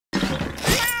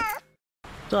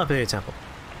Dilapidated temple.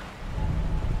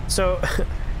 So,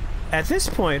 at this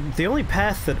point, the only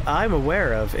path that I'm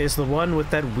aware of is the one with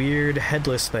that weird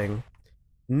headless thing.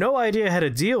 No idea how to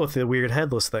deal with the weird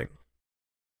headless thing.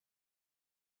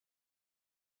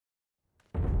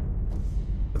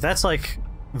 But that's like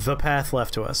the path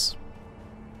left to us.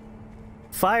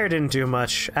 Fire didn't do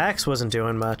much, axe wasn't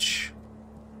doing much.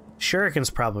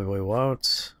 Shurikens probably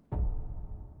won't.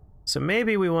 So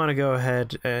maybe we want to go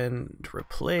ahead and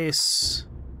replace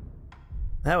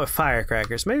that with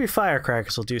firecrackers. Maybe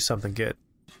firecrackers will do something good.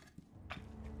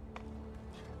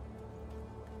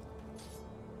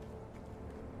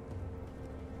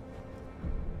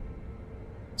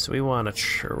 So we want to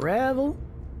travel.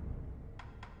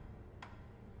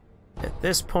 At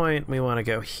this point, we want to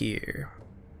go here.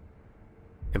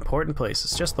 Important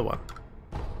places, just the one.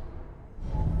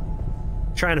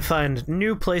 Trying to find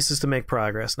new places to make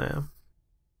progress now.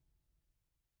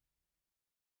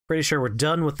 Pretty sure we're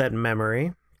done with that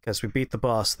memory, because we beat the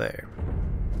boss there.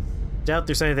 Doubt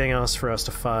there's anything else for us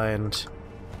to find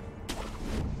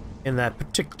in that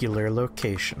particular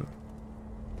location.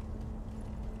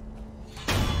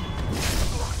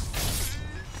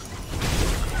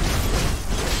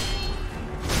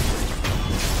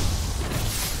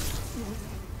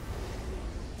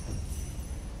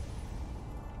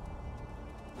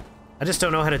 I just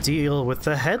don't know how to deal with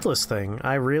the headless thing.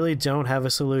 I really don't have a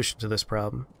solution to this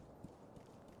problem.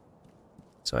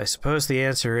 So I suppose the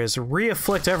answer is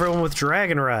re-afflict everyone with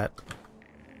dragon rot.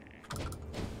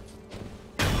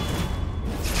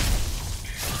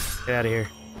 Get out of here.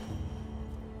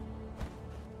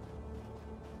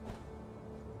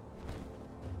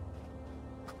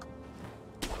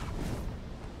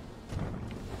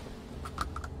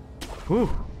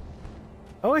 Whew.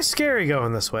 Always scary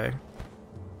going this way.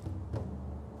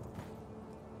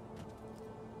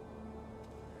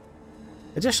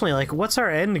 Additionally, like, what's our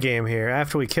end game here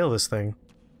after we kill this thing?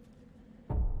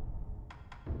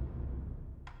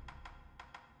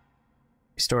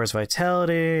 Restores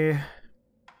vitality.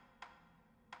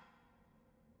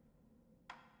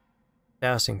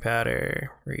 Dousing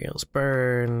powder. Reels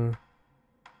burn.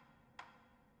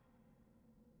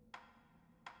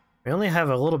 We only have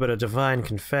a little bit of divine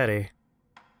confetti.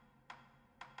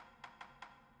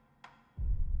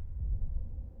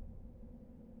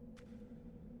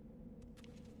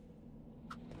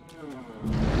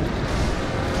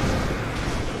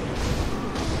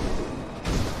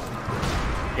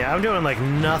 Yeah, I'm doing like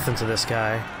nothing to this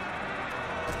guy.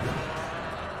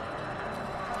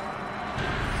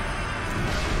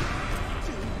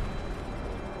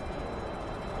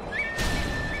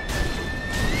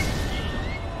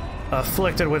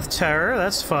 Afflicted with terror,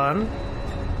 that's fun.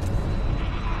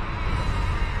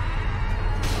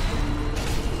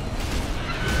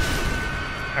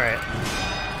 Alright.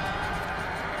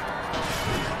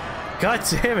 God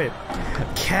damn it!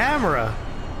 Camera!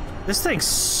 This thing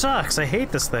sucks, I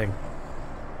hate this thing.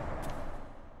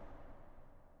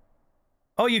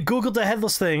 Oh, you googled the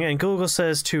headless thing, and Google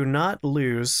says to not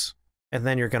lose, and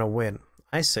then you're gonna win.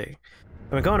 I see.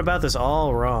 I'm going about this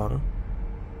all wrong.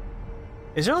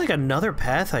 Is there like another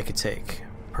path I could take?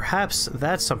 Perhaps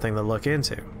that's something to look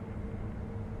into.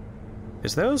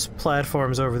 There's those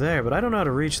platforms over there, but I don't know how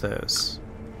to reach those.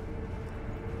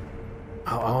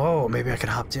 Oh, maybe I could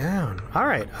hop down.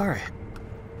 Alright, alright.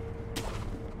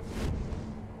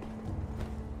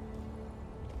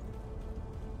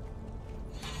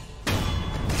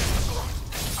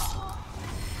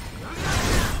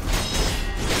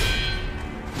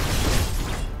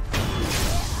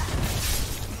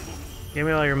 Give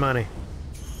me all your money.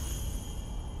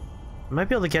 I might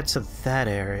be able to get to that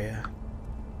area.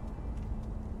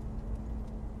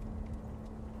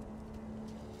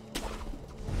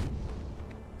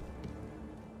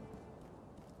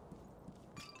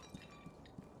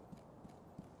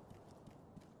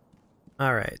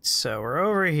 Alright, so we're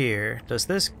over here. Does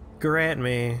this grant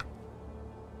me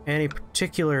any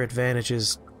particular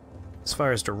advantages as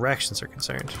far as directions are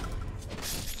concerned?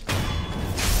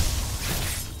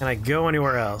 Can I go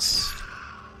anywhere else?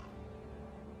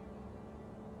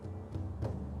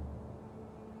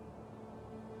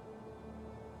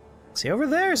 See, over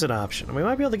there's an option. We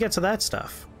might be able to get to that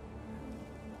stuff.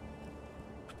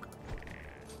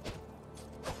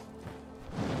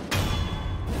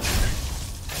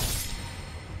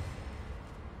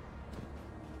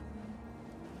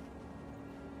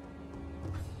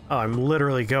 Oh, I'm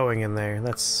literally going in there.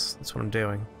 That's what I'm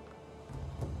doing.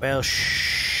 Well,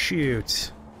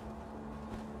 shoot.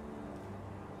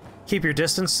 Keep your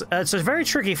distance. It's a very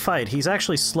tricky fight. He's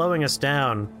actually slowing us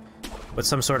down with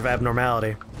some sort of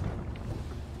abnormality.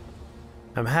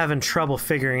 I'm having trouble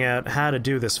figuring out how to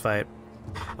do this fight.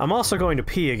 I'm also going to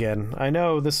pee again. I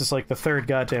know this is like the third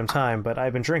goddamn time, but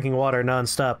I've been drinking water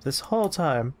non-stop this whole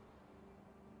time.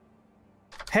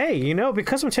 Hey, you know,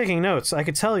 because I'm taking notes, I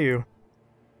could tell you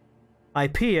I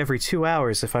pee every 2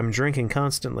 hours if I'm drinking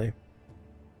constantly.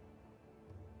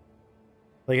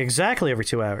 Like, exactly every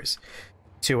 2 hours.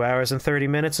 2 hours and 30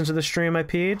 minutes into the stream I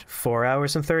peed. 4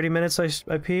 hours and 30 minutes I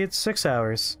peed. 6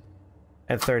 hours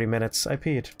and 30 minutes I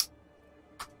peed.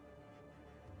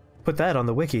 Put that on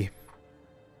the wiki.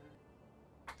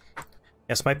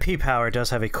 Yes, my pee power does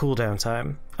have a cooldown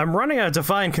time. I'm running out of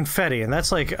divine confetti, and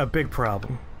that's like a big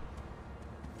problem.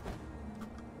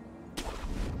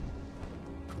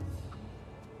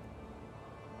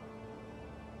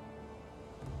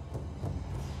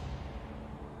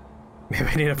 Maybe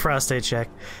I need a prostate check.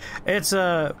 It's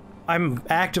I'm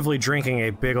actively drinking a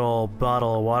big ol'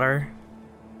 bottle of water.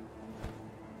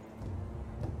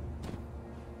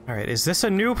 Alright, is this a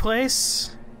new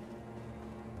place?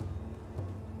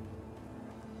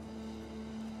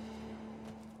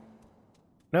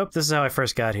 Nope, this is how I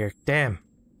first got here. Damn.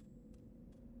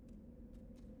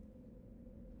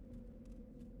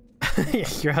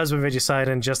 Your husband made you sign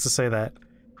in just to say that.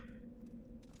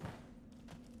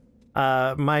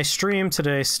 My stream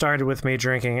today started with me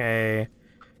drinking a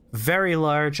very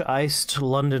large iced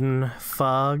London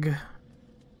Fog.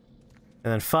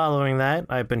 And then following that,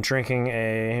 I've been drinking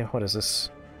a... what is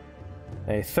this?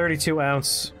 A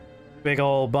 32-ounce big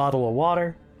old bottle of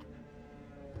water.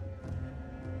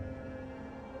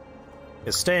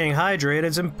 Because staying hydrated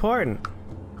is important.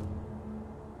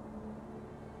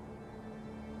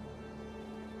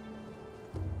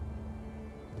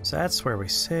 So that's where we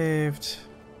saved.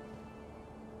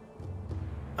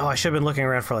 Oh, I should have been looking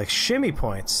around for, like, shimmy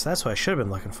points. That's what I should have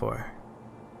been looking for.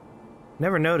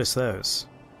 Never noticed those.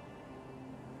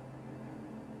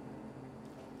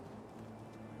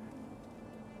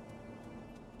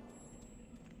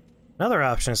 Another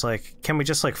option is, like, can we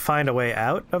just, like, find a way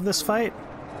out of this fight?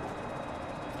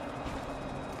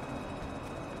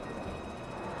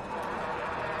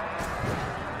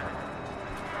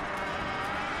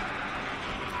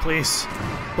 Please.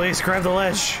 Please, grab the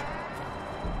ledge.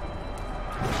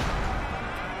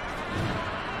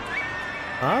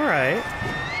 Alright.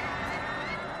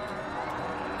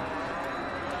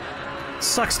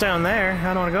 Sucks down there.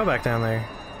 I don't want to go back down there.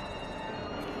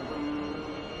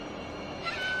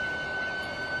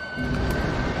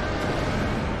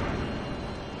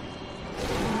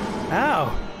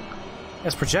 Ow!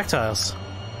 That's projectiles.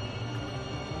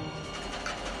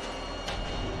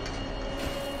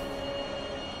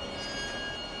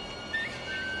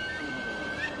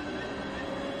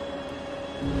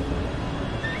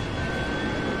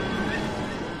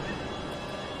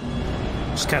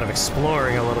 Just kind of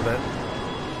exploring a little bit.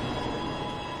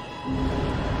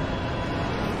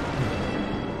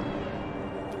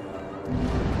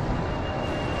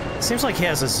 Seems like he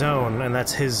has a zone, and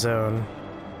that's his zone.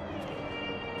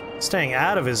 Staying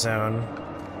out of his zone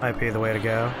might be the way to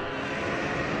go.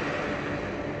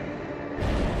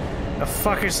 The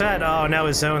fuck is that? Oh, now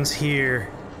his zone's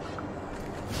here.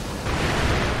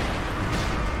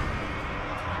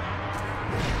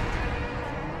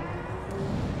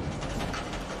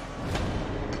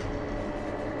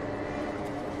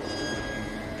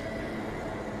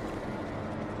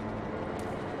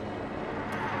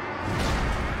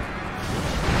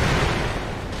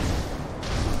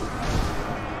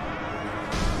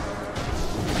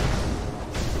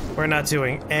 We're not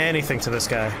doing anything to this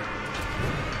guy.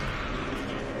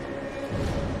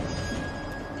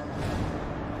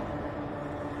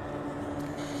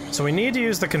 So we need to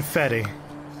use the confetti.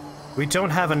 We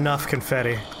don't have enough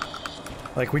confetti.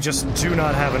 Like, we just do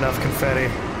not have enough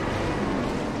confetti.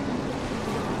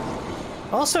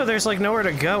 Also, there's like nowhere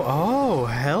to go. Oh,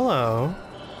 hello.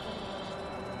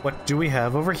 What do we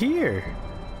have over here?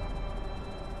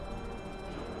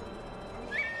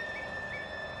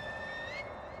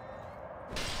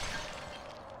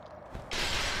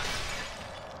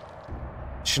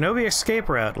 Shinobi escape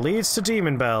route leads to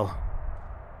Demon Bell.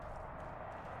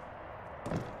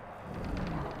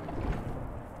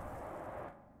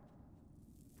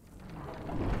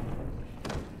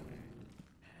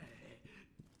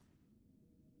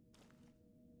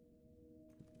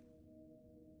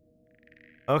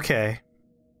 Okay.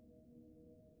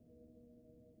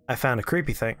 I found a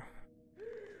creepy thing.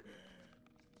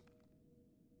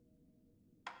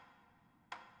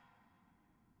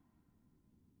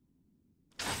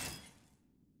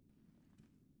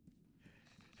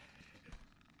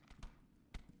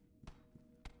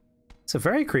 It's a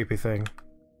very creepy thing.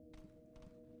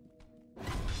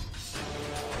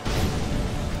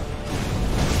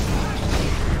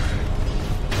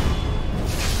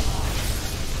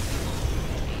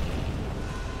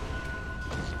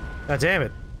 God damn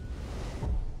it.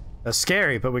 That's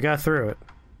scary, but we got through it.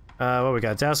 What we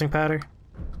got? Dowsing powder?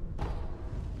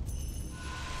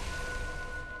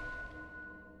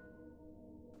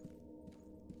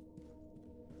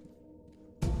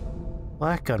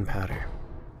 Black gunpowder.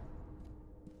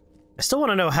 I still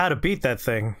want to know how to beat that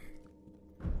thing.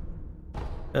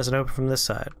 Doesn't open from this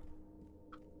side.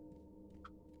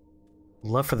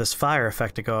 Love for this fire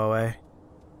effect to go away.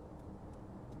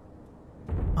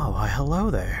 Oh, why hello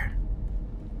there.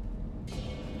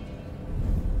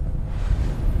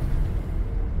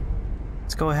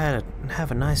 Let's go ahead and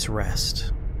have a nice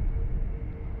rest.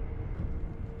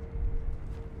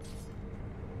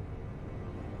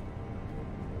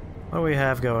 What do we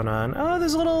have going on? Oh,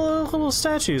 there's little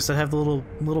statues that have the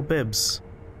little bibs.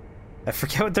 I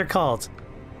forget what they're called.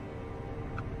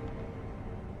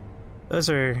 Those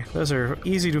are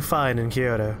easy to find in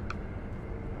Kyoto.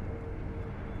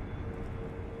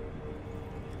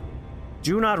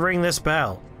 Do not ring this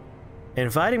bell.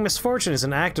 Inviting misfortune is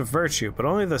an act of virtue, but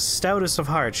only the stoutest of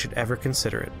hearts should ever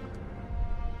consider it.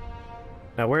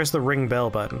 Now, where's the ring bell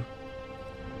button?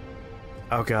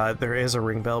 Oh god, there is a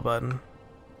ring bell button.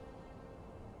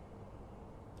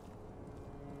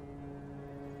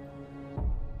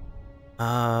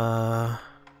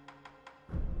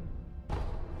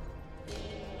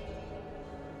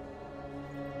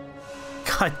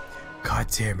 God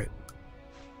damn it.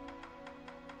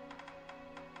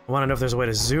 I want to know if there's a way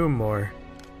to zoom more.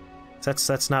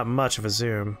 That's not much of a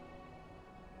zoom.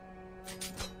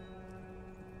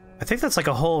 I think that's like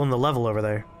a hole in the level over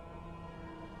there.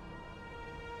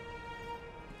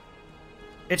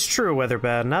 It's true,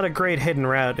 Weatherbad. Not a great hidden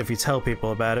route if you tell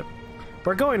people about it.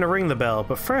 We're going to ring the bell,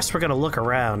 but first we're going to look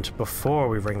around before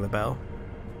we ring the bell.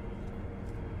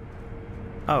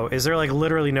 Oh, is there like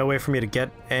literally no way for me to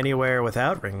get anywhere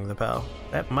without ringing the bell?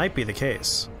 That might be the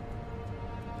case.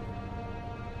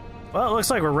 Well, it looks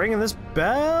like we're ringing this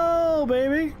bell,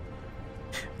 baby!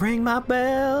 Ring my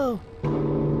bell!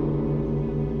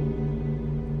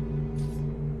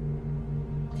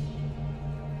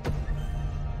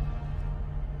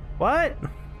 What?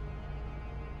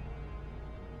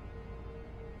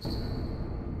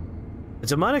 A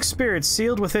demonic spirit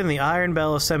sealed within the Iron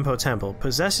Bell of Senpo Temple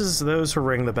possesses those who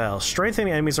ring the bell,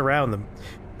 strengthening enemies around them.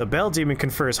 The Bell Demon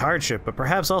confers hardship, but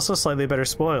perhaps also slightly better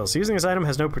spoils. Using his item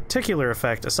has no particular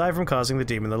effect, aside from causing the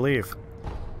demon to leave.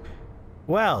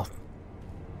 Well,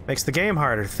 makes the game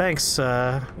harder. Thanks,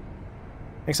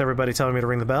 thanks everybody telling me to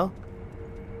ring the bell.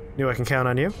 Knew I can count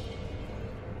on you.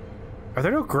 Are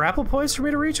there no grapple points for me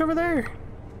to reach over there?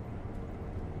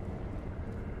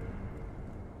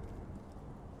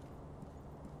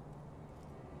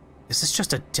 Is this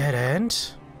just a dead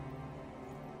end?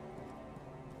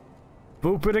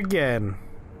 Boop it again.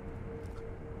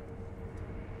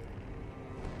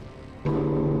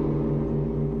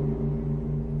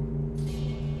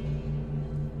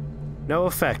 No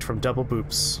effect from double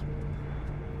boops.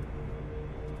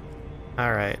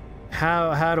 Alright.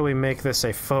 How do we make this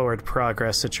a forward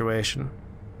progress situation?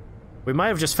 We might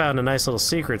have just found a nice little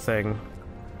secret thing.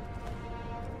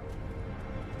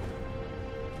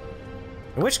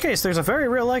 In which case, there's a very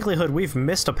real likelihood we've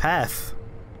missed a path.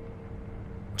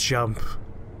 Jump.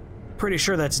 Pretty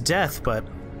sure that's death, but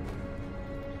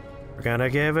we're gonna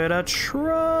give it a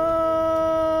try.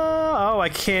 Oh, I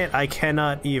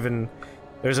cannot even.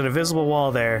 There's an invisible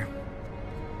wall there.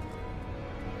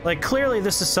 Like, clearly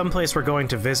this is someplace we're going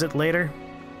to visit later.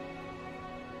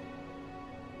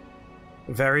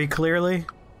 Very clearly.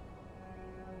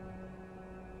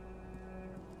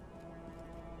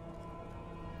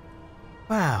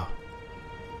 Wow.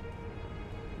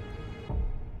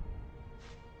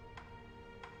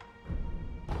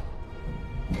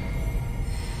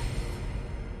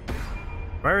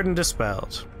 Burden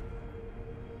dispelled.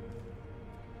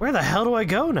 Where the hell do I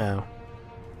go now?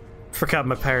 Forgot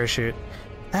my parachute.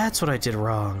 That's what I did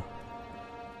wrong.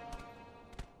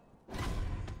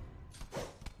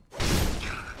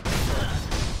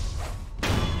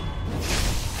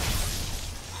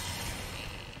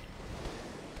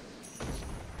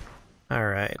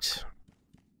 Alright.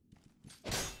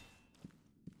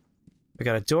 We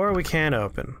got a door we can't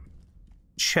open.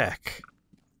 Check.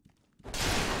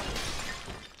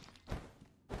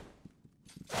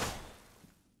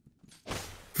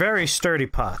 Very sturdy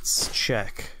pots.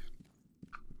 Check.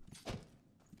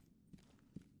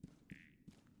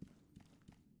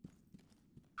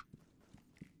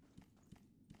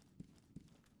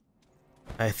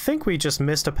 I think we just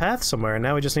missed a path somewhere, and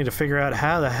now we just need to figure out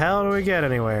how the hell do we get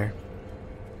anywhere.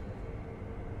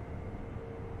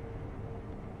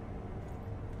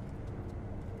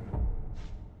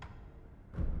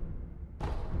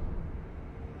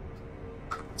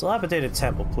 Dilapidated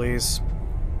temple, please.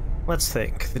 Let's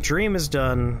think. The dream is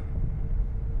done.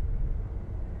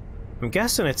 I'm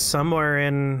guessing it's somewhere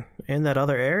in that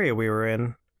other area we were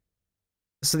in.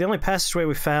 This is the only passageway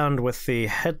we found with the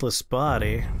headless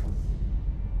body.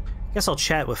 Guess I'll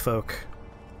chat with folk.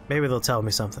 Maybe they'll tell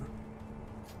me something.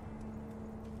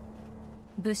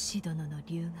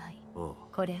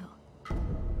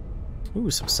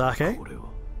 Ooh, some sake.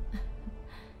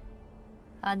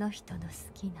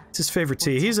 It's his favorite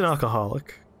tea. He's an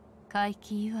alcoholic.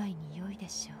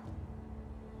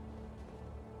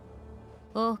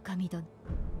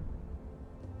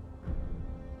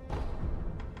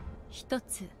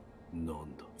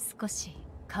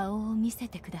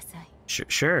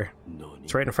 Sure.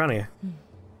 It's right in front of you.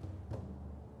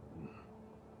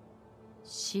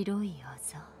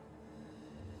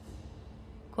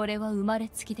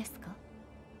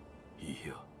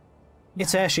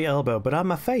 It's ashy elbow, but on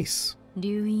my face.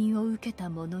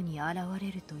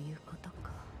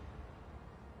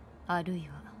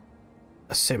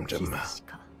 A symptom.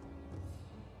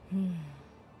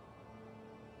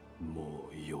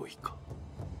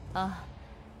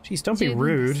 Jeez, don't be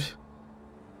rude.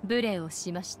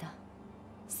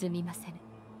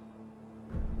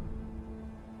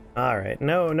 Alright,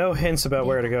 no hints about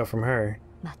where to go from her.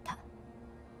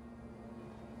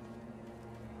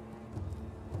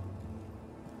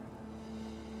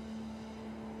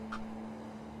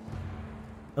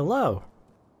 Hello.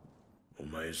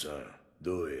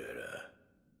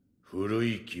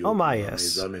 Oh my,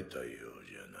 yes. I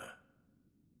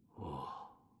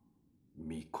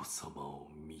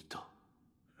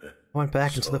went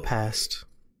back into the past.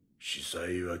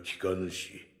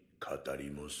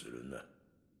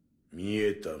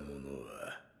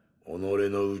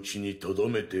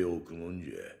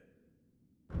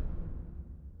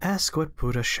 Ask what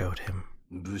Buddha showed him.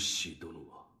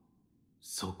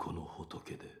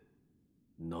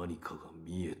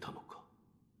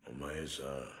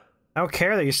 I don't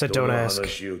care that you said don't ask.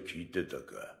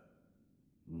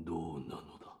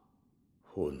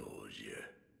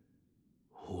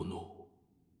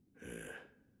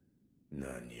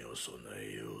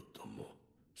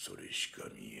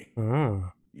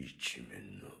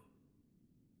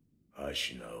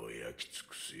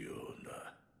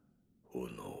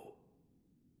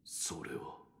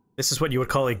 This is what you would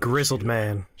call a grizzled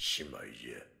man.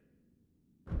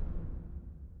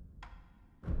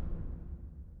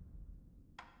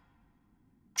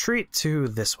 Treat to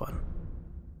this one.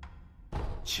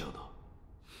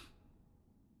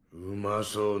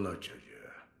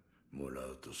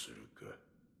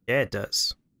 Yeah, it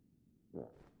does.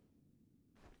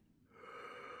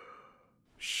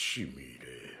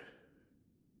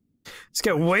 Let's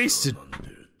get wasted.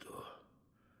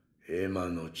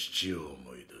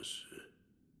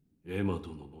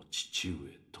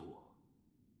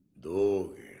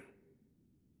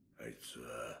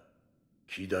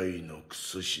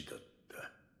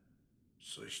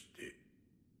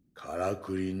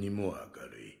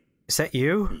 Is that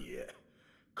you?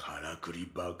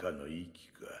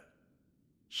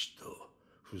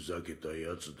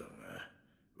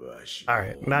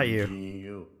 Alright, not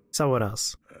you. Someone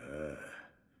else.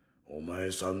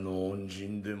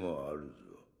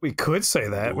 We could say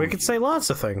that. We could say lots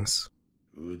of things.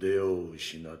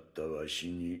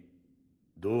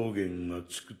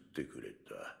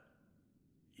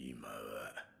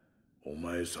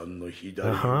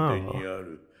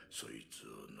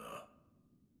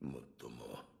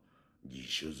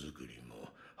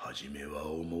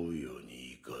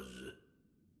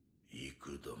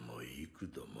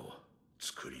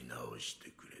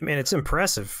 I mean, it's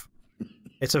impressive.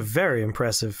 It's a very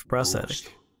impressive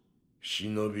prosthetic.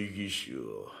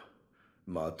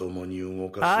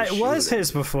 It was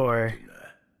his before.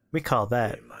 We call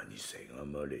that.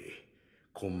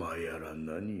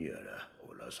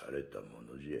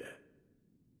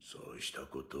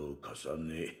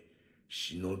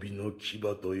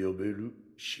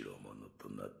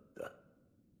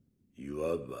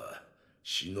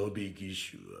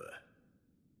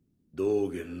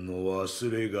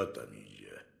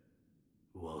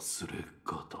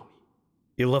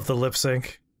 You love the lip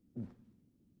sync.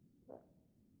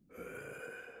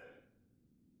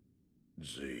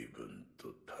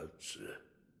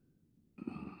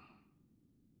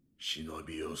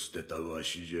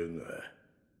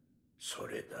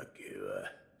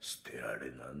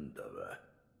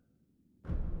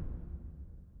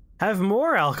 Have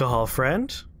more alcohol,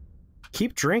 friend.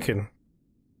 Keep drinking.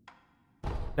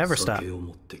 Never stop.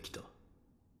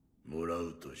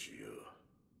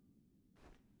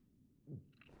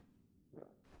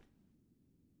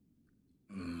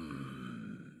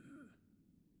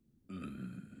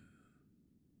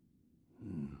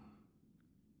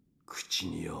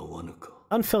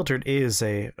 Unfiltered is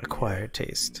a acquired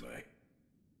taste.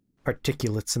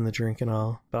 Particulates in the drink and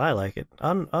all, but I like it.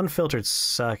 Unfiltered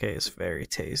sake is very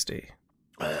tasty.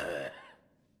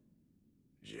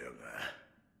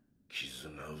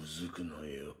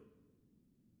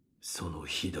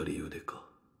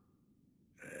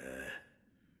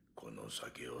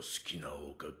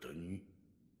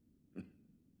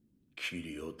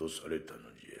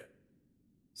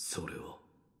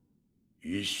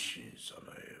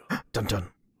 Dun dun.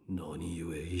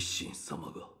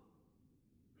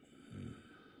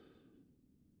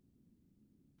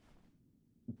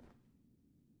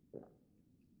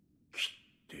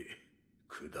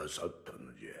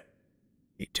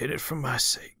 He did it for my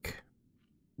sake.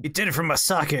 He did it for my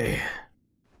sake.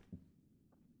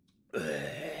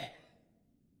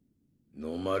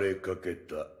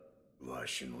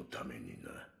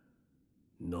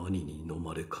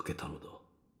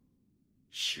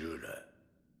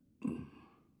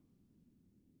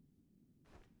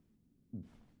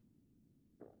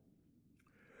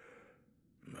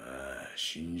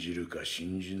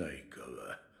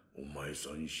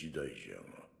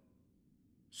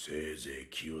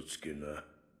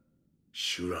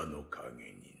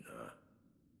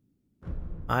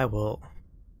 I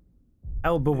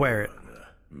will beware it.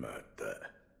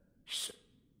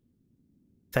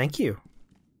 Thank you.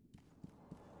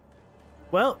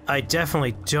 Well, I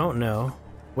definitely don't know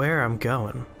where I'm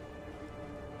going.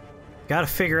 Gotta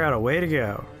figure out a way to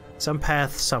go. Some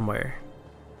path somewhere.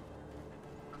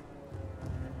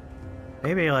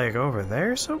 Maybe like over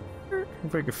there somewhere?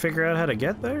 If we could figure out how to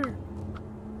get there?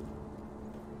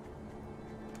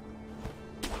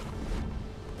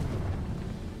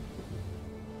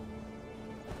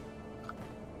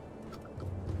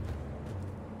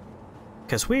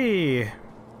 Because we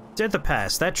did the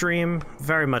past. That dream,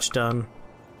 very much done.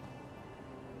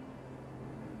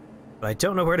 But I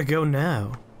don't know where to go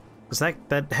now. Because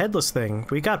that headless thing,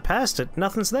 we got past it.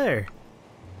 Nothing's there.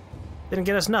 Didn't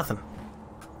get us nothing.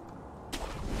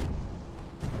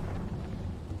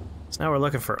 So now we're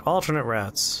looking for alternate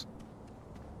routes.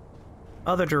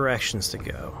 Other directions to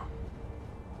go.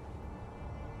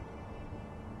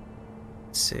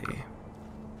 Let's see.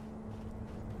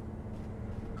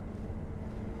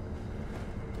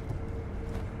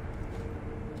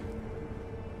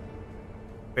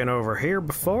 Been over here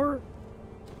before?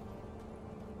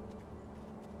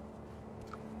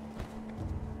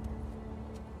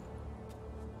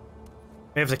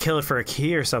 We have to kill it for a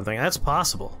key or something. That's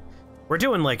possible. We're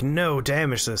doing like no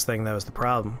damage to this thing, that was the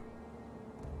problem.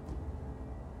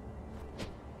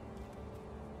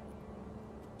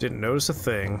 Didn't notice a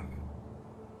thing.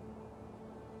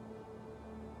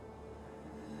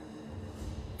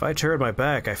 If I turn my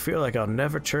back, I feel like I'll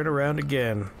never turn around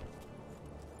again.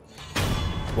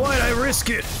 Why'd I risk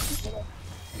it?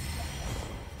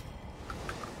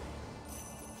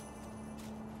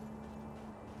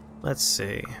 Let's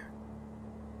see.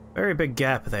 Very big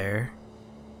gap there.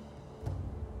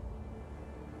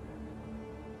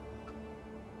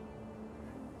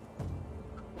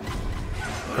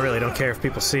 I really don't care if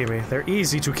people see me. They're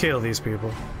easy to kill, these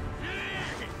people.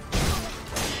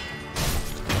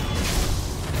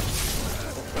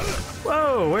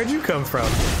 Whoa, where'd you come from?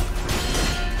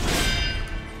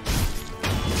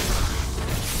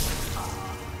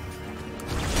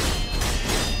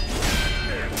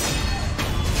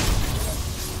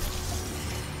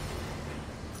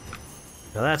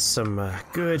 Now that's some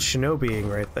good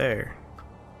shinobiing right there.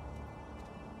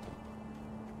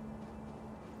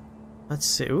 Let's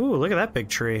see. Ooh, look at that big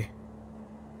tree.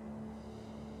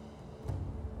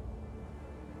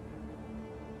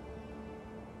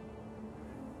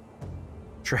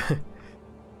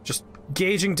 Just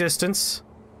gauging distance.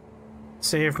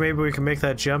 See if maybe we can make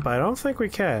that jump. I don't think we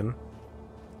can.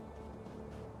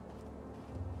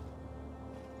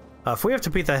 If we have to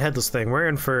beat that headless thing, we're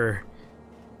in for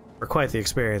quite the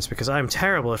experience, because I'm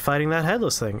terrible at fighting that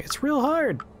headless thing. It's real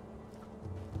hard.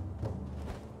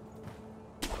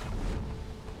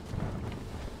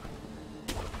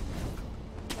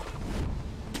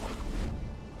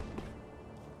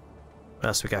 What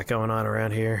else we got going on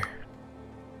around here?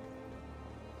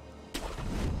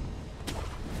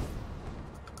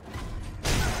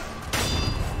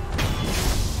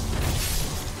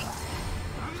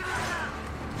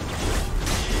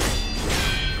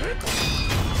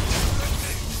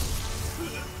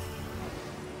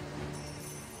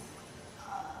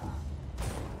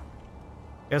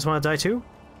 You guys want to die too?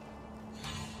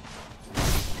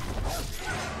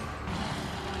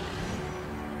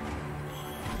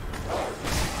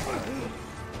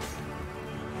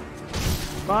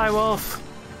 Bye, Wolf.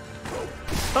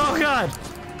 Oh god!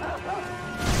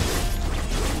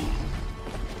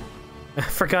 I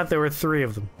forgot there were 3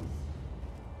 of them.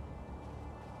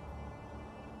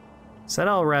 So that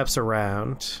all wraps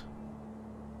around.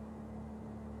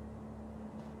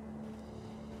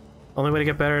 Only way to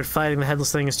get better at fighting the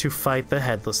headless thing is to fight the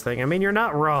headless thing. I mean, you're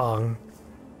not wrong.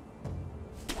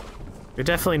 You're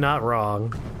definitely not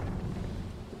wrong.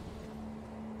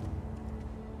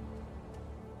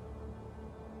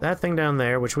 That thing down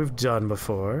there, which we've done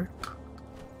before.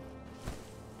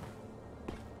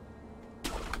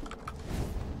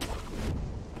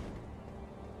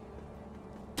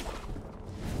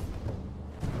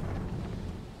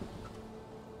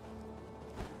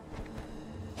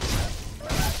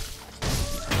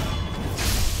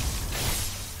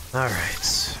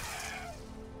 Alright.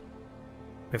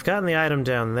 We've gotten the item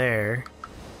down there.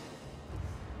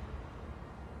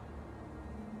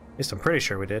 At least I'm pretty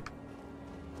sure we did.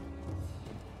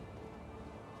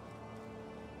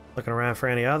 Looking around for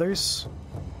any others.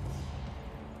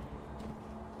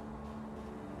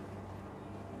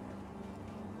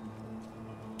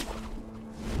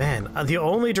 Man, the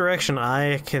only direction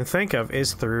I can think of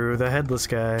is through the headless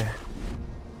guy.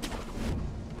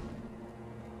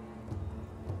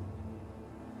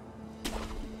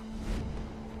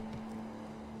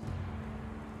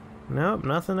 Nope,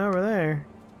 nothing over there.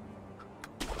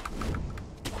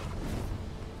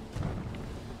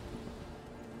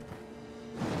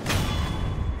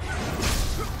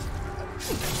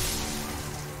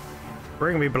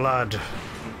 Bring me blood.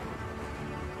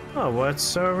 Oh,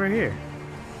 what's over here?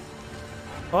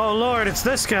 Oh lord, it's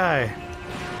this guy!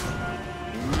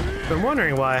 Been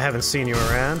wondering why I haven't seen you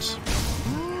around.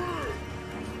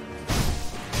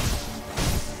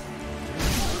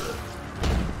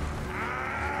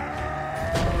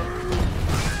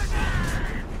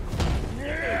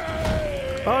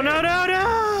 Oh no, no,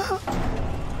 no!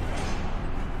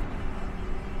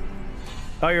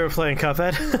 Oh, you were playing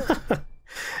Cuphead?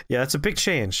 Yeah, that's a big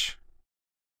change.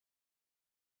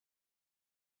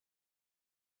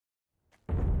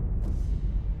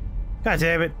 God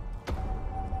damn it.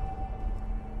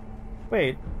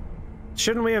 Wait.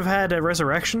 Shouldn't we have had a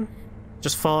resurrection?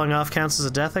 Just falling off counts as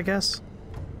a death, I guess?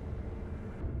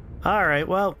 Alright,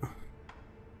 well.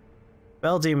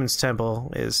 Bell Demon's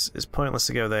Temple is pointless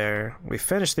to go there. We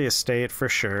finished the estate for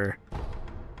sure.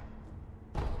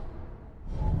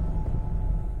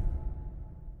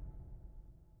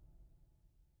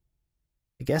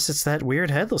 I guess it's that weird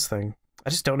headless thing.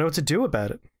 I just don't know what to do about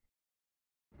it.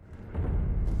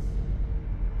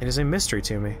 It is a mystery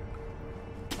to me.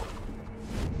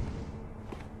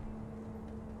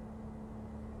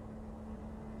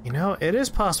 You know, it is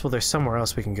possible there's somewhere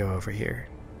else we can go over here.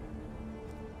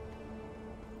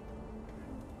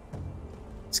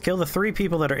 Let's kill the 3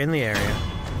 people that are in the area.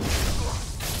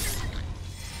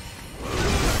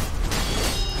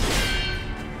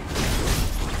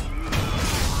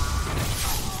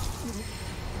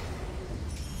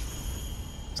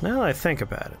 So now that I think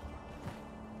about it,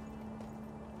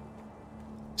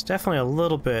 there's definitely a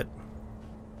little bit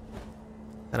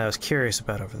that I was curious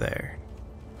about over there.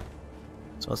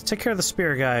 So let's take care of the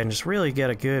spear guy and just really get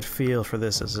a good feel for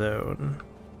this zone.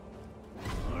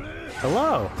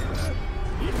 Hello!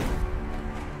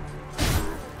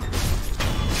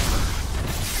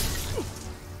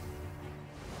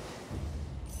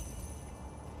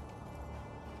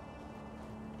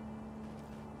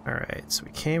 Alright, so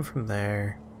we came from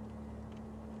there.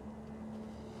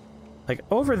 Like,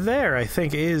 over there, I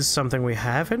think, is something we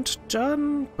haven't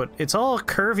done, but it's all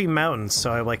curvy mountains,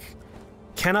 so I, like,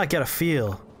 cannot get a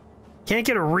feel. Can't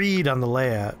get a read on the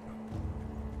layout.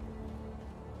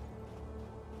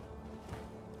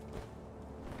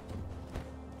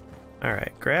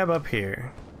 Alright, grab up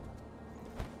here.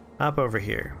 Hop over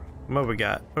here. What we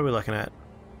got? What are we looking at?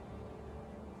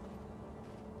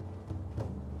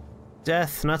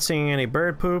 Death, not seeing any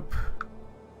bird poop.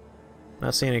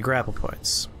 Not seeing any grapple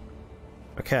points.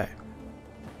 Okay.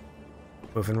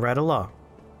 Moving right along.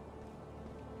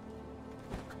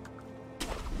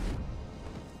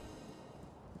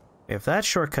 We have that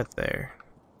shortcut there.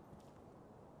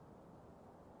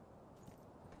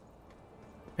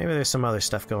 Maybe there's some other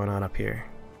stuff going on up here.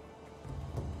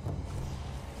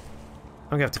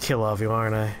 I'm gonna have to kill all of you,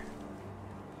 aren't I?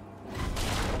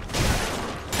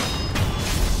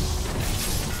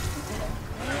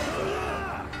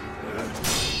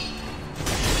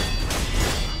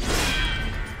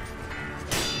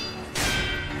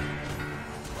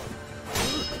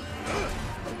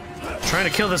 Trying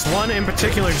to kill this one in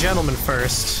particular gentleman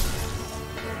first.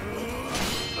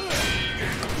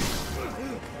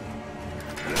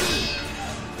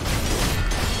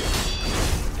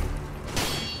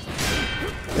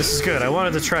 This is good. I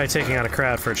wanted to try taking out a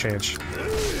crowd for a change.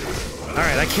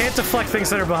 Alright, I can't deflect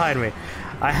things that are behind me.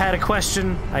 I had a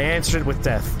question, I answered it with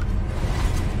death.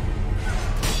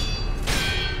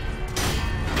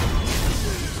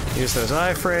 Use those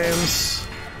iframes.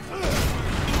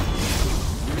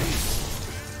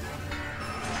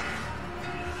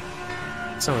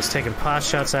 Someone's taking pot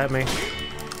shots at me.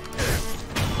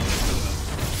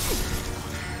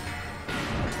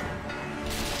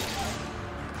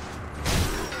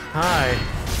 Hi.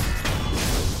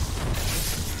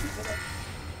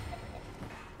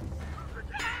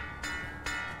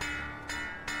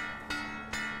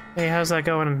 Hey, how's that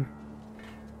going?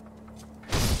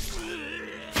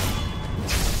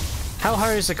 How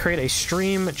hard is it to create a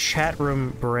stream chat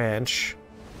room branch?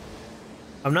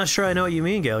 I'm not sure I know what you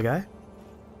mean, Gale Guy.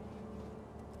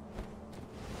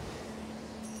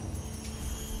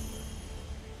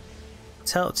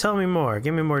 Tell me more.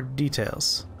 Give me more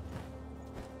details.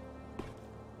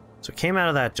 So it came out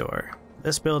of that door.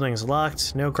 This building is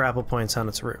locked. No grapple points on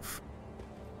its roof.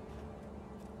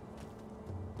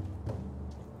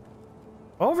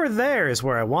 Over there is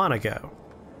where I want to go.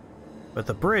 But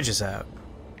the bridge is out.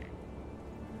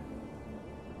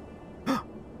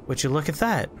 Would you look at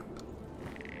that?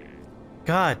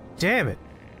 God damn it.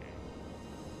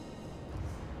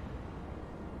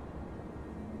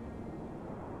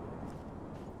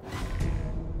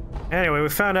 Anyway, we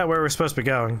found out where we're supposed to be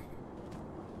going.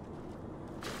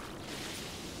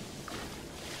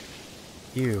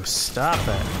 You stop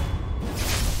that.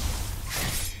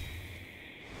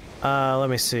 Let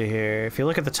me see here. If you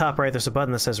look at the top right, there's a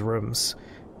button that says rooms.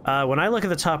 When I look at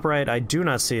the top right, I do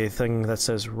not see a thing that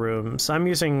says rooms. I'm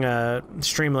using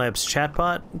Streamlabs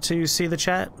chatbot to see the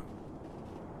chat.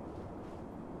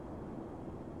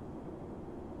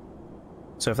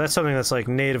 So if that's something that's like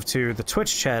native to the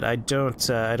Twitch chat, I don't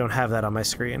have that on my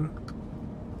screen.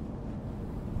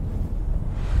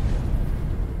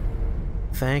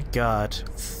 Thank God.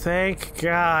 Thank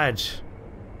God.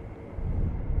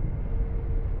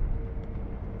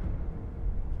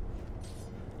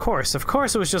 Of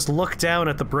course it was just look down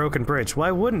at the broken bridge. Why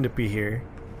wouldn't it be here?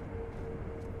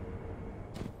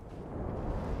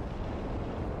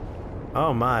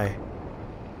 Oh my.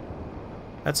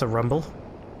 That's a rumble.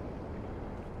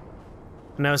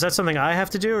 Now, is that something I have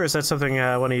to do, or is that something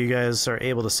one of you guys are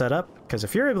able to set up? Because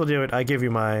if you're able to do it, I give you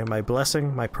my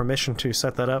blessing, my permission to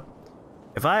set that up.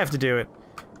 If I have to do it,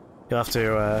 you'll have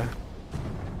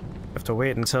to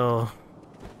wait until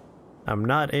I'm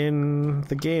not in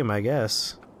the game, I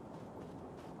guess.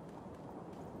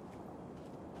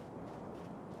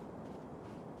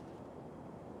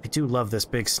 I do love this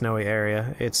big snowy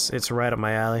area. It's right up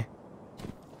my alley.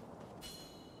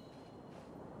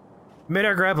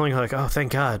 Mid-air grappling hook. Oh,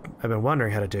 thank God. I've been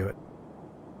wondering how to do it.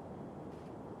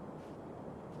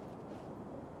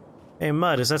 Hey,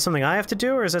 Mud, is that something I have to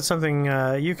do, or is that something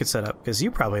you could set up? Because you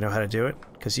probably know how to do it,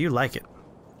 because you like it.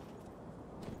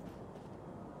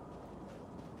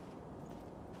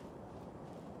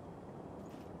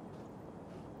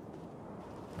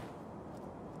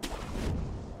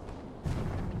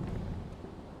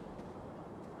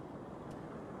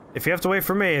 If you have to wait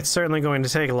for me, it's certainly going to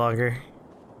take longer.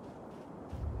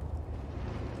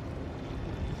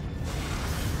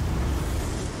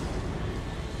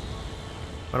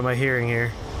 What am I hearing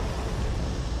here?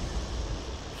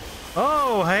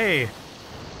 Oh, hey!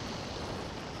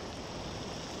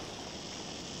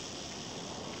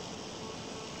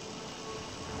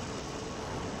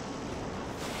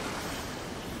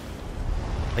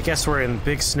 I guess we're in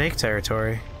big snake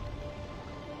territory.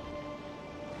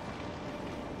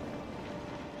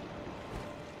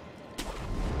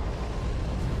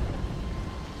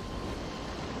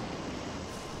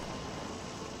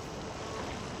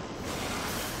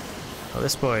 Oh,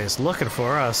 this boy is looking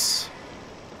for us.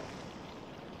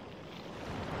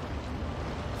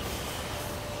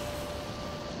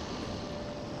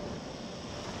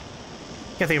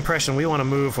 Get the impression we want to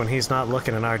move when he's not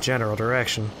looking in our general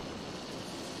direction.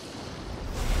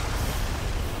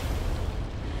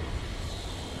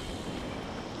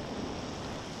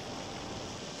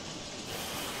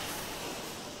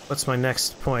 What's my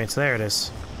next point? There it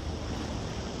is.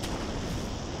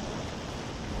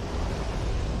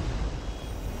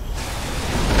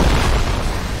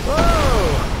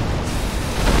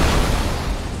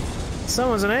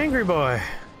 Someone's an angry boy.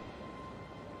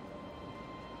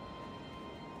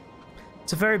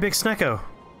 It's a very big snecko.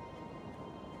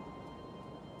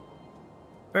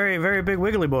 Very, very big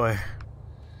wiggly boy.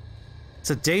 It's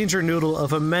a danger noodle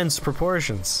of immense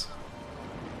proportions.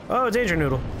 Oh, danger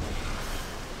noodle.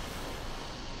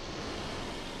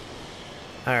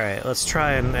 Alright, let's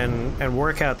try and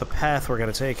work out the path we're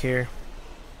gonna take here.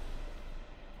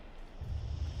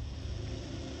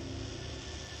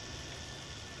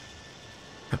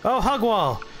 Oh, hug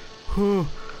wall! Whew.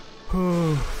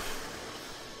 Whew.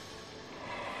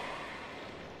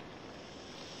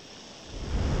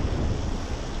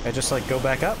 I just, like, go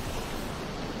back up?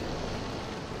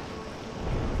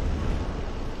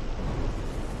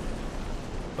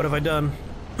 What have I done?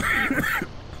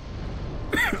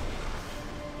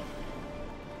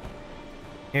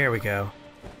 Here we go.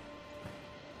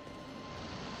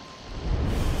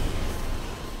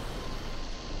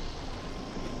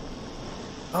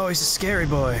 Oh, he's a scary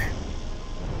boy.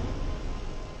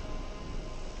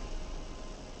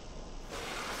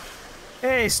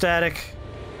 Hey, Static.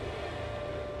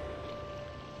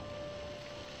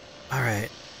 Alright.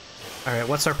 Alright,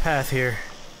 what's our path here?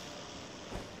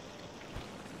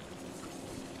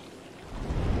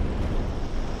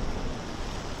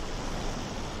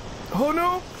 Oh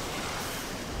no!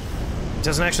 He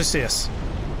doesn't actually see us.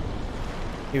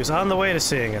 He was on the way to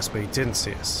seeing us, but he didn't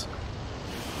see us.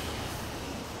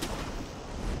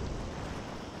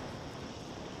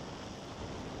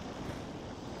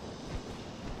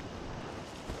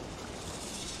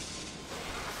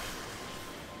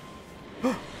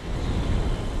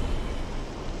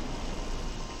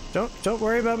 Don't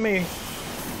worry about me.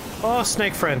 Oh,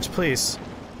 snake friend, please.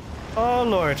 Oh,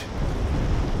 Lord.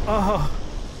 Oh.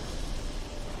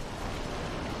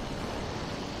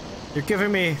 You're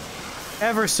giving me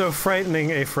ever so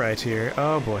frightening a fright here.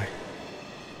 Oh, boy.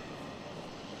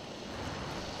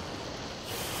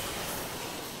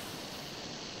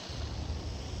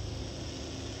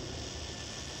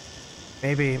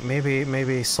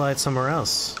 Maybe slide somewhere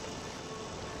else.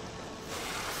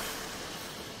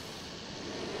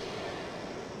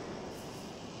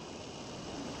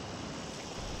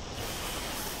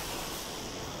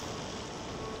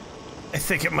 I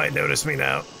think it might notice me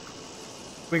now.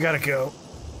 We gotta go.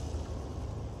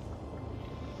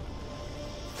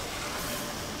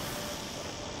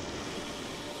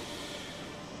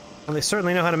 And they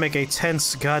certainly know how to make a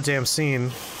tense goddamn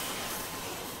scene.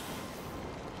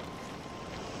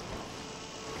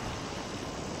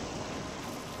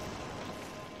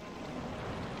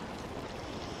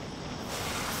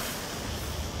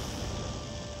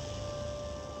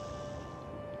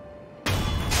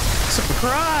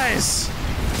 Surprise!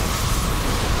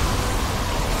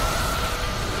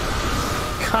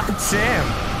 God damn!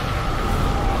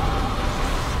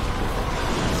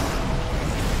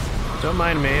 Don't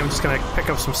mind me, I'm just gonna pick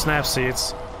up some snap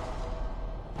seeds.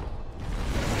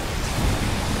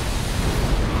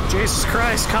 Jesus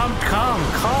Christ, calm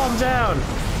down!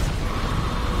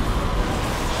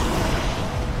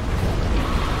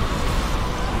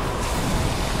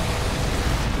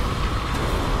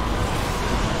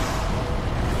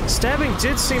 Stabbing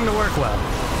did seem to work well.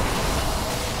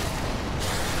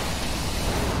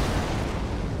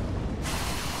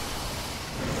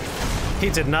 He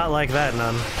did not like that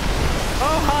none.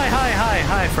 Oh,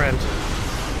 hi, friend.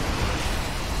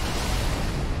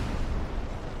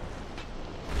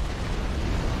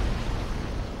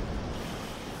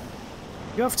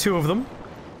 You have two of them.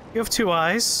 You have two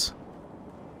eyes.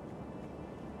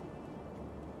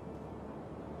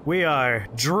 We are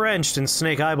drenched in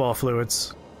snake eyeball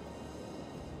fluids.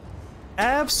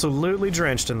 Absolutely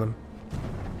drenched in them.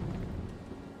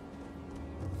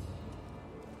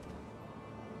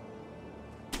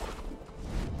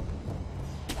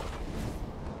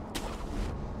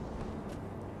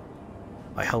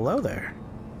 Why, hello there.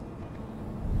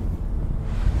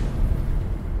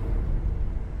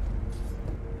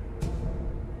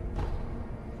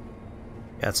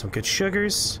 Got some good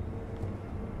sugars.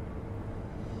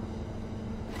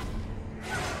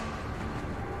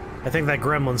 I think that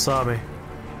gremlin saw me.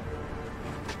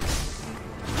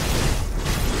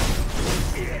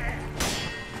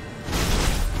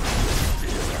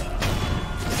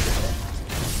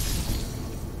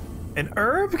 An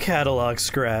herb catalog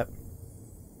scrap.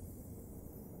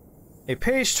 A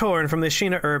page torn from the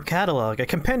Sheena Herb Catalog, a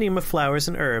compendium of flowers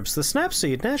and herbs. The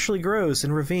snapseed naturally grows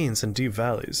in ravines and deep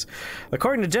valleys.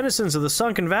 According to denizens of the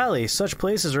Sunken Valley, such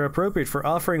places are appropriate for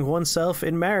offering oneself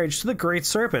in marriage to the Great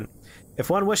Serpent. If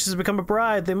one wishes to become a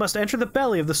bride, they must enter the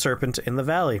belly of the serpent in the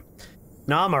valley.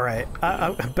 No, I'm alright.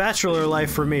 Bachelor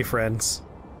life for me, friends.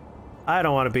 I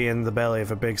don't want to be in the belly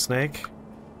of a big snake.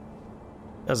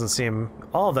 Doesn't seem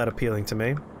all that appealing to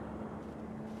me.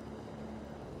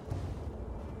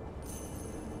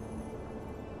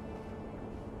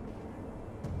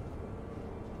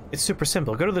 It's super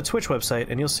simple. Go to the Twitch website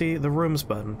and you'll see the rooms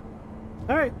button.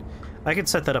 Alright, I can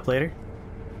set that up later.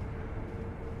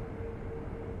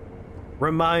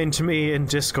 Remind me in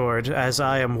Discord, as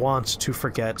I am wont to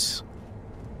forget.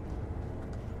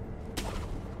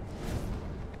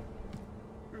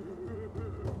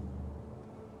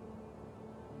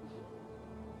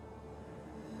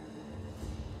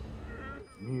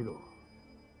 Miro,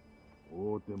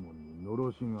 大手門にの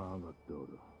ろしが上がってお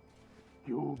る。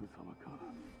刑部様か。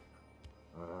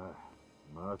ああ、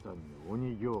まさに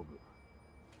鬼刑部。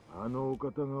あのお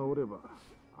方がおれば、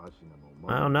足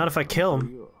なの。Oh, not if I kill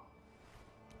him.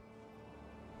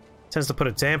 Tends to put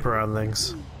a damper on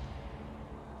things.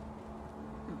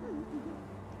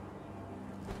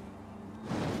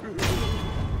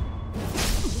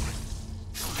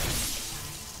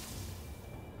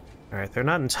 Alright, they're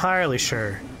not entirely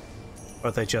sure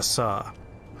what they just saw.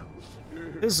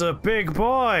 This is a big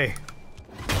boy!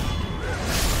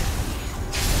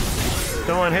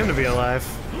 Don't want him to be alive.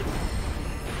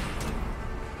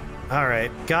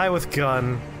 Alright, guy with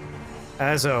gun,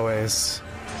 as always.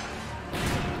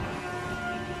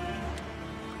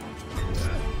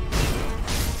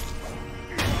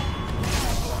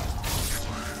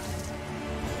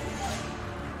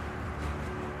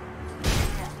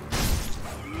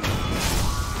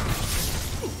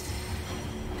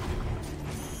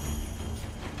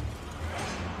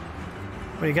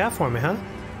 What do you got for me, huh?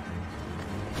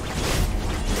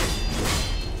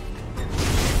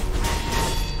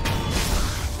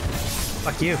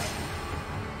 Fuck you.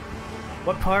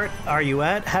 What part are you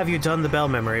at? Have you done the bell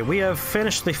memory? We have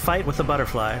finished the fight with the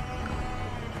butterfly.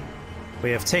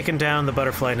 We have taken down the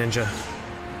butterfly ninja.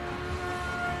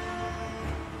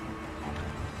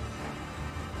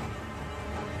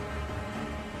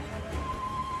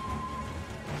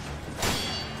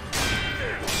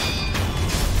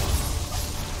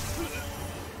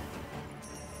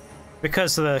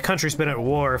 Because the country's been at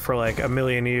war for like a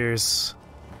million years.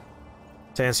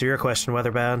 To answer your question,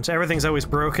 Weatherbound, everything's always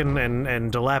broken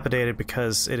and dilapidated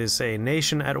because it is a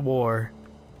nation at war.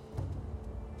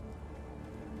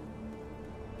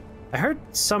 I heard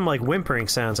some like whimpering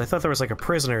sounds. I thought there was like a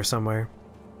prisoner somewhere.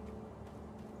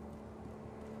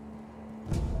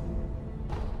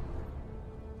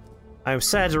 I'm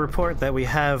sad to report that we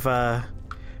have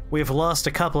lost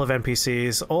a couple of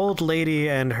NPCs. Old lady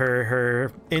and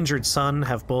her injured son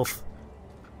have both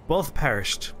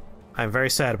perished. I'm very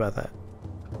sad about that.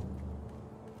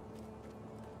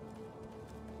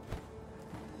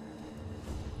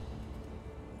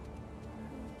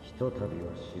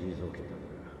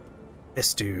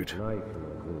 This dude. そ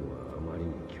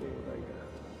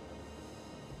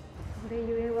れ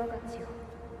ゆえ我が血を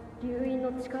流因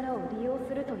の力を利用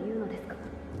するというのですか。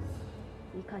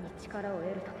いかに力を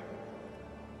得るため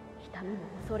痛みも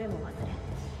恐れも忘れ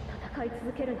戦い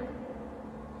続けるの。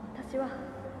私は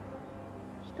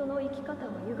人の生き方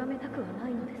を歪めたくはな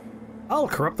いのです。 I'll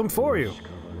corrupt them for you.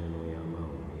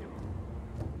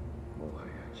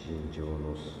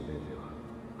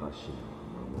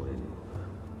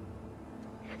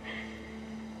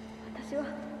 私は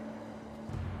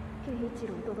健一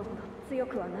郎殿ほど強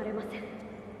くはなれません。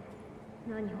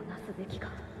何をなすべきか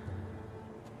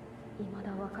未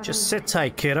だわからない。 Just sit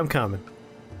tight, kid. I'm coming.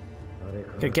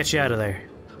 Gonna get you out of there.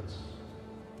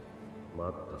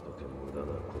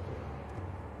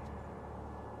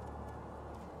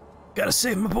 Gotta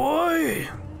save my boy!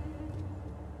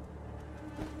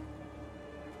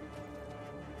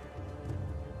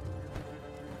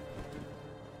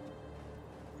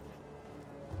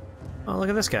 Oh, look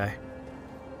at this guy.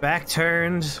 Back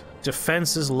turned,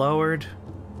 defenses lowered.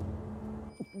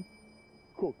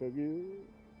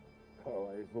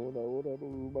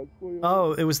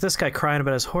 Oh, it was this guy crying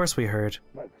about his horse we heard.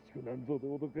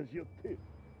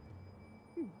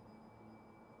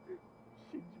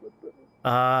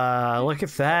 Look at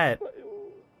that.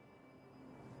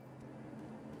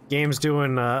 Game's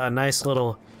doing a nice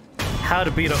little how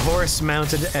to beat a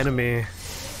horse-mounted enemy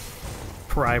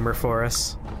primer for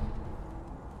us.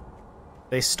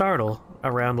 They startle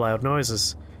around loud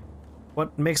noises.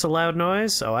 What makes a loud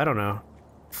noise? Oh, I don't know.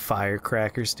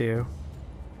 Firecrackers do.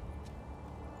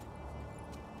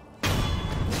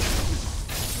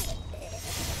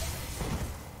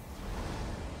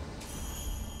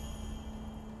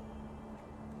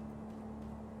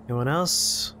 Anyone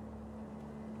else?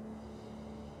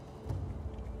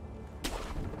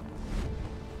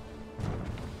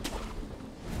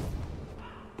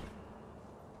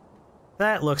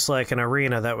 That looks like an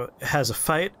arena that has a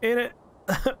fight in it.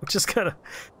 Just gotta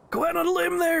go out on a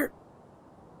limb there.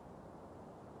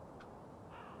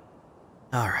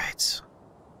 Alright.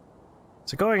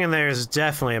 So going in there is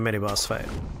definitely a mini-boss fight.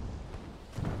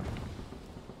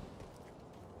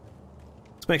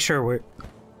 Let's make sure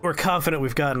We're confident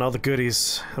we've gotten all the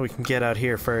goodies that we can get out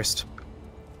here first.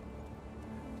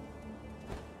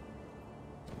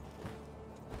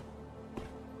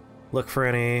 Look for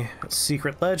any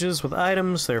secret ledges with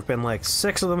items. There have been like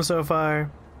 6 of them so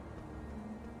far.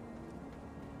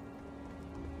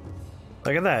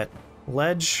 Look at that.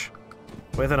 Ledge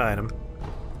with an item.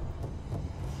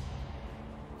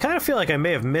 Kind of feel like I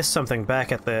may have missed something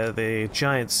back at the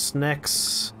giant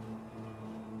snakes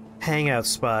hangout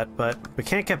spot, but we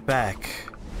can't get back.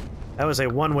 That was a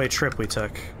one-way trip we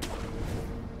took.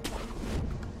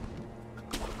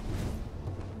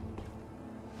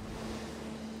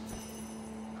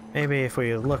 Maybe if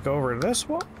we look over this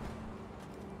wall?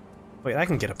 Wait, I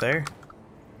can get up there.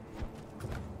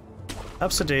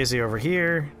 Up's a daisy over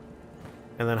here,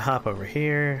 and then hop over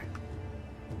here.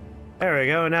 There we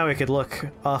go, now we could look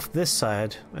off this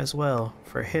side as well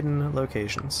for hidden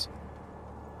locations.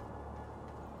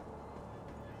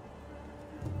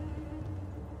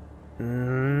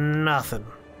 Nothing.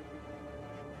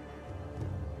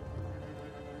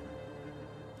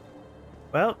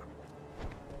 Well,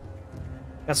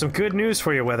 got some good news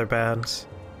for you, Weatherbound.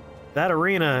 That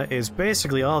arena is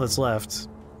basically all that's left.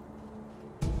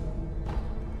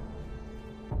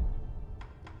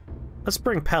 Let's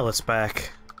bring pellets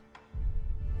back.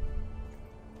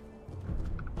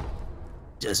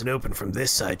 Doesn't open from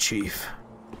this side, Chief.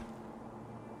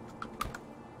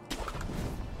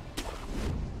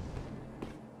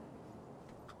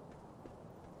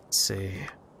 Let's see.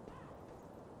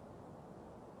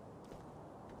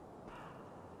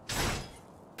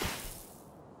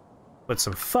 Put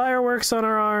some fireworks on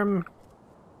our arm.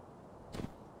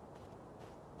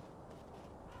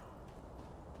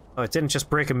 Oh, it didn't just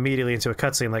break immediately into a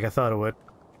cutscene like I thought it would.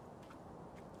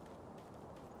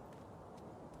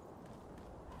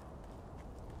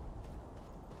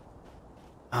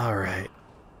 Alright.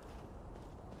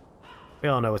 We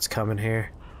all know what's coming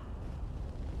here.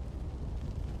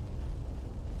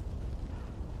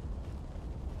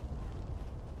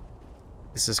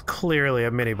 This is clearly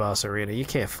a mini-boss arena. You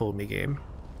can't fool me, game.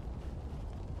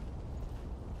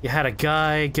 You had a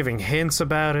guy giving hints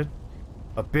about it.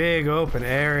 A big open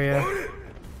area.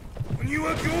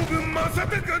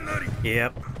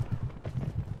 Yep.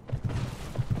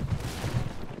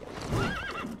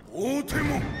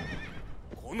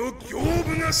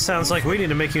 Sounds like we need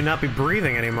to make you not be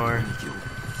breathing anymore.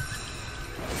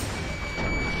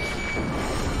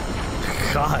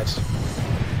 God.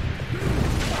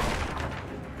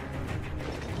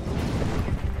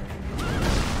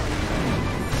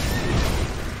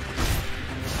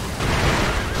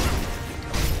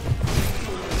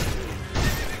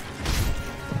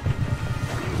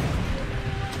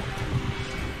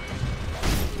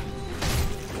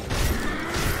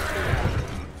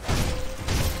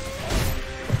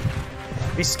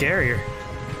 Be scarier.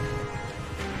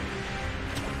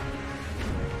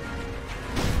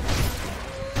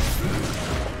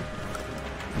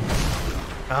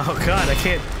 Oh god, I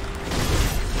can't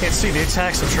see the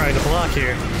attacks I'm trying to block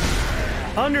here.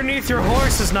 Underneath your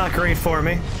horse is not great for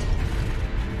me.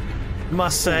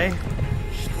 Must say.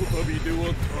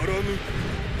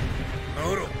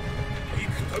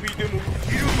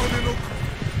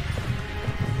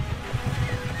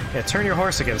 Yeah, turn your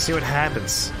horse again, see what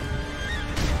happens.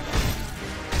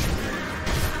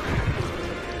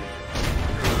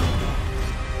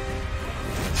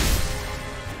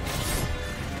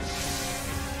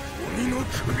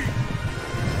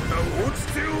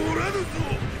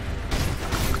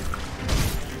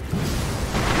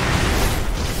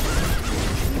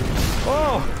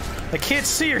 Oh! I can't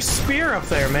see your spear up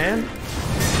there, man.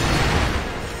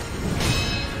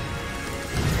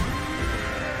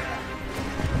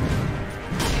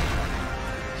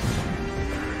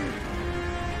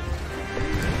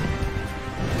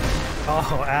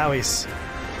 Oh, owies.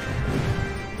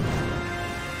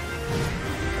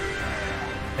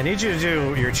 I need you to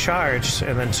do your charge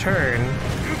and then turn.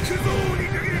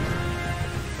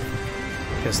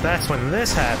 Because that's when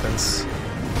this happens.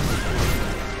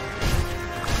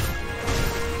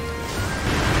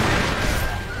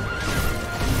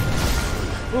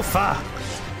 Oofa!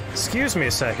 Excuse me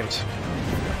a second.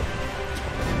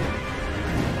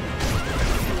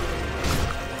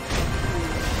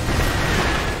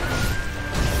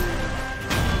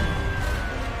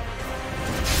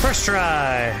 First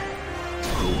try!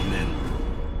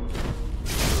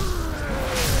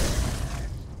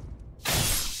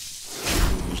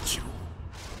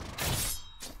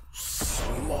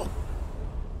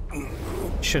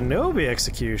 Shinobi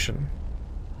execution.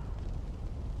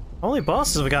 Only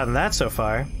bosses have gotten that so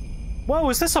far. Whoa,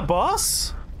 is this a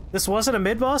boss? This wasn't a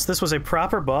mid-boss? This was a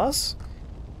proper boss?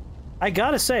 I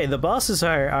gotta say, the bosses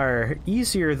are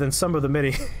easier than some of the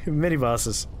mini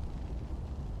bosses.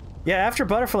 Yeah, after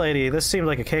Butterfly Lady, this seemed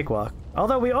like a cakewalk.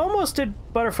 Although we almost did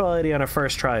Butterfly Lady on our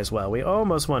first try as well. We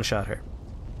almost one-shot her.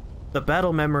 The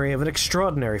battle memory of an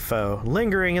extraordinary foe,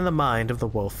 lingering in the mind of the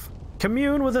wolf.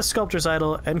 Commune with the sculptor's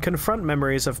idol and confront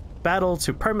memories of battle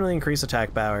to permanently increase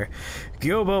attack power.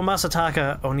 Gyobo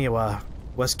Masataka Oniwa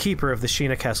was keeper of the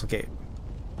Shina Castle Gate.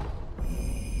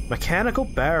 Mechanical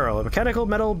barrel. A mechanical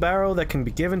metal barrel that can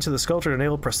be given to the sculptor to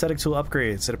enable prosthetic tool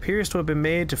upgrades. It appears to have been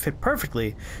made to fit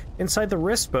perfectly inside the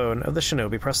wrist bone of the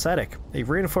shinobi prosthetic. A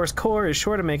reinforced core is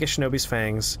sure to make a shinobi's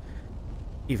fangs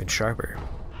even sharper.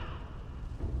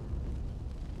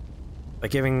 By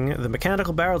giving the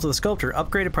mechanical barrel to the sculptor,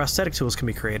 upgraded prosthetic tools can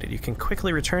be created. You can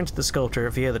quickly return to the sculptor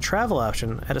via the travel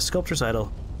option at a sculptor's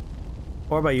idol,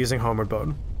 or by using homeward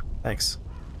bone. Thanks.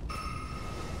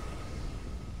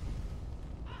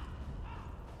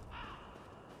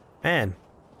 Man,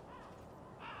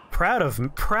 proud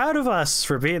of us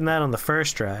for beating that on the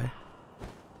first try.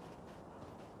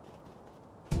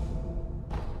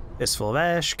 Fistful of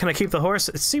ash. Can I keep the horse?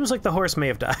 It seems like the horse may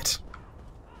have died.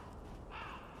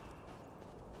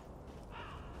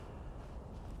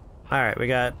 All right, we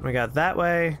got that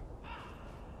way.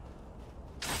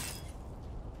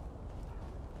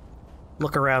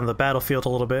 Look around the battlefield a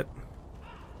little bit.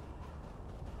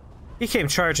 He came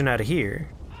charging out of here.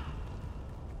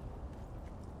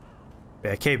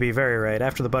 Yeah, KB, very right.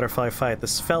 After the butterfly fight,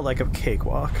 this felt like a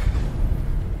cakewalk.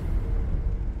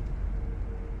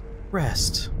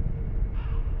 Rest.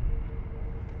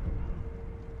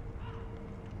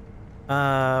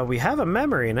 We have a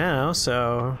memory now,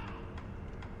 so...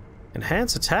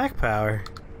 Enhance attack power.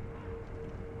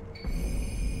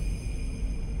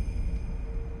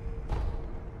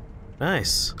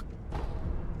 Nice.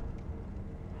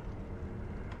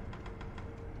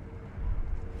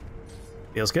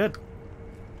 Feels good.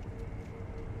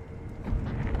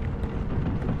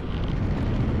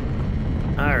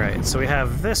 Alright, so we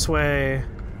have this way.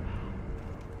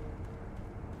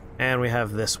 And we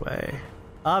have this way.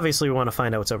 Obviously we want to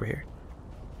find out what's over here.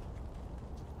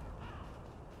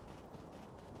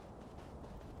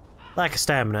 Lack of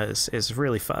stamina is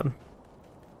really fun.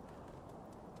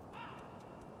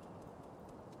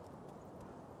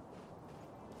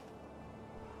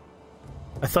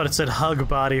 I thought it said hug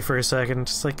body for a second.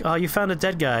 It's like, oh, you found a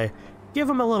dead guy. Give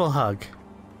him a little hug.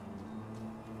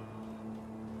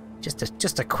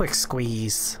 Just a quick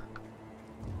squeeze.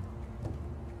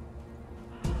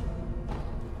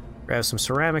 Grab some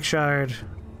ceramic shard.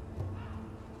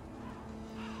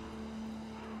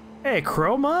 Hey,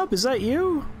 Crow Mob, is that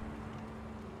you?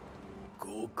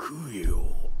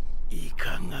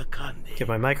 Give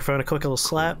my microphone a quick little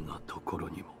slap.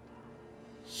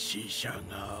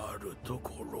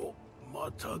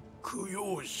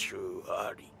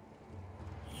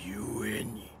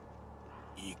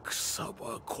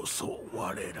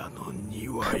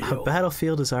 A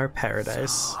battlefield is our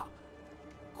paradise.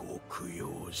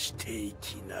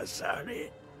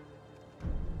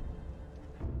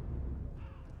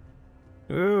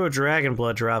 Ooh, dragon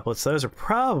blood droplets. Those are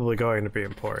probably going to be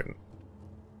important.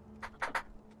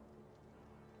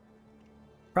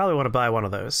 Probably want to buy one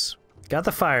of those. Got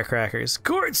the firecrackers.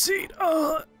 Gourd seed!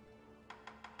 Want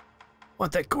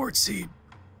that gourd seed.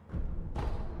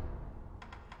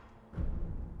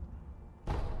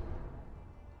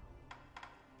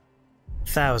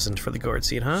 $1,000 for the gourd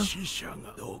seed, huh?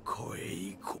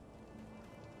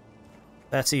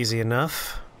 That's easy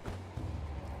enough.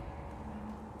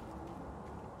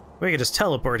 We can just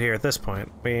teleport here at this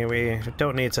point. We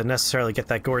don't need to necessarily get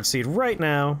that gourd seed right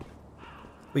now.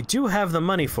 We do have the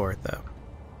money for it, though.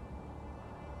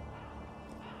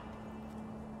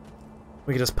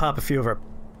 We can just pop a few of our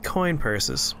coin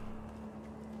purses.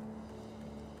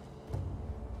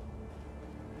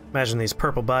 Imagine these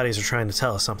purple bodies are trying to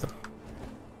tell us something.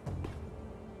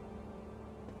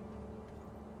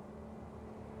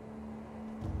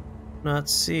 Not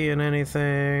seeing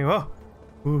anything. Oh!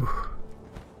 Ooh.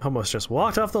 Almost just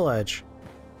walked off the ledge.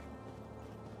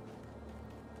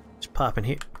 Just pop in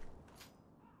here.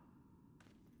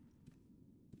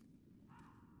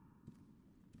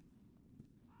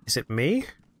 Is it me?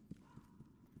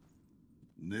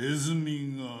 It's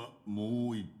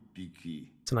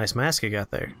a nice mask you got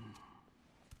there.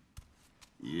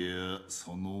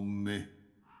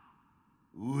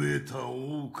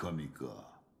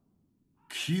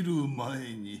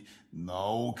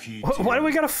 Why do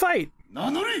we gotta fight?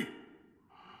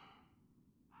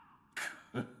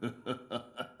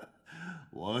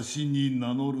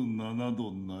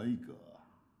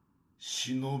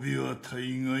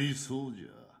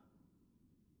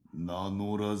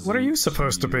 What are you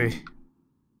supposed to be?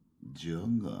 じゃ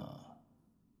が、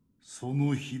そ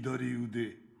の左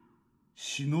腕、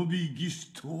忍び技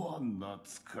師とは懐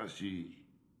かしい。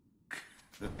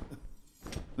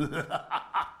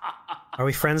Are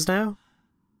we friends now?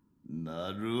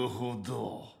 なるほ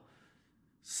ど。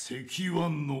石腕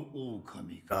の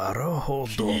狼か。なるほ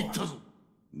ど。聞いたぞ。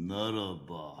なら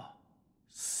ば、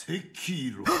セ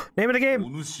キロ。Name of the game. お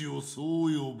主をそ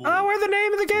う呼ぼう。Oh, we're the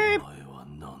name of the game. お前は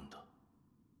なんだ。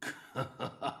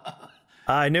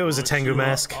I knew it was a Tengu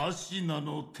mask. アシナ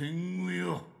の天狗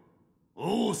よ。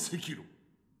おう、セキロ。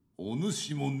お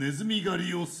主もネズミ狩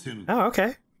りをせぬ。Oh,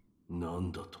 okay. な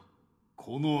んだと。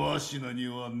このアシナに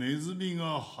はネズミ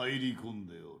が入り込ん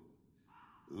でお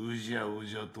る。うじゃう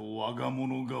じゃと我が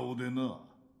物顔でな。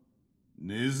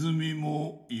ネズミ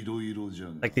もいろいろじゃ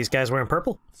が。Like these guys wearing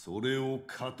purple? それを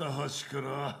片端か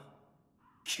ら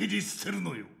切り捨てる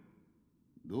のよ。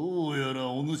どうやら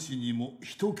お主にも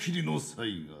人斬りの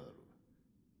才がある。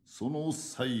その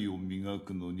才を磨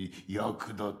くのに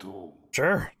役立とう。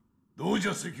Sure. どうじ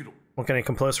ゃ、セキロ。 What can he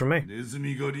compose from me? ネズ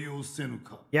ミ狩りをせぬ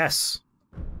か。 Yes.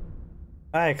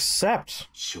 I accept.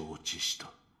 承知し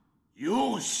た。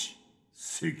よし、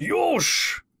セキロ。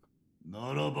 Yosh!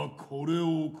 ならばこれ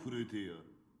をくれてやる。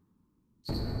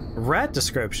 Rat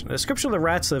description. A description of the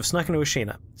rats that have snuck into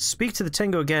Ashina. Speak to the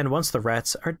Tengu again once the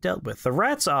rats are dealt with. The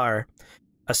rats are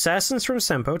assassins from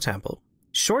Senpo Temple.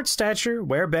 Short stature,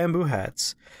 wear bamboo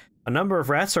hats. A number of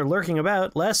rats are lurking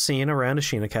about, last seen around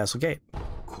Ashina Castle Gate.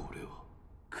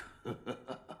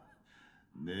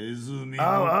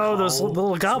 Oh, those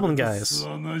little goblin guys.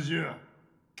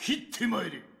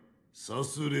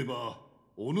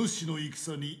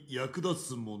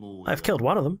 I've killed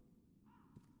one of them.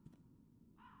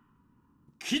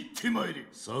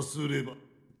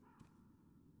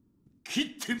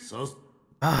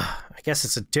 I guess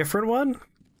it's a different one?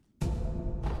 I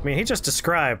mean, he just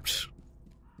described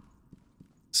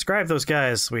those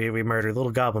guys we murdered,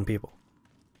 little goblin people.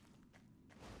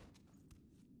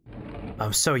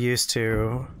 I'm so used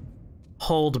to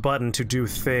hold button to do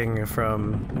thing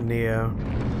from Neo.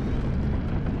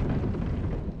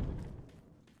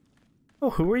 Oh,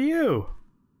 who are you?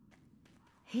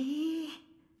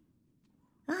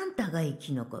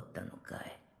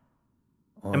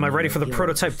 Am I ready for the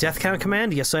prototype death count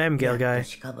command? Yes, I am, Gale Guy.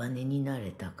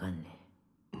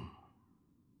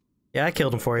 Yeah, I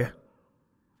killed him for you.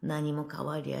 何も変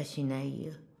わりゃしない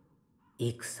よ。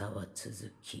戦は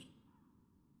続き、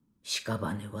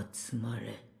屍は積ま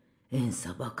れ、怨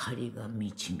嗟ばかりが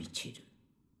満ち満ちる。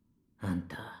あん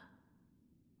た、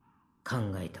考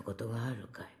えたことがある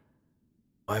かい？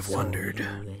 I've wondered. そ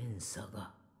ういう怨嗟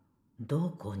がど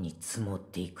こに積もっ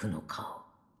ていくのか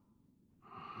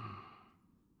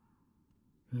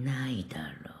を。ないだ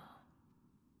ろ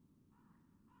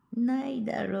う。ない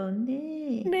だろう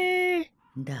ね。Nee.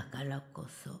 だからこ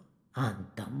そ、あ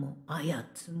んたもあや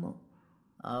つも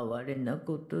哀れな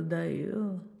ことだ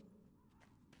よ。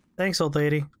Thanks, old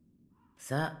lady.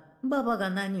 さあ、ババが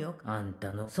何をあん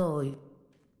たのそういう。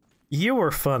You were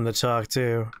fun to talk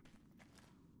to.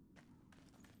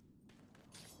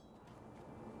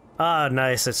 Ah,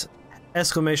 nice. It's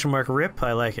exclamation mark rip.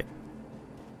 I like it.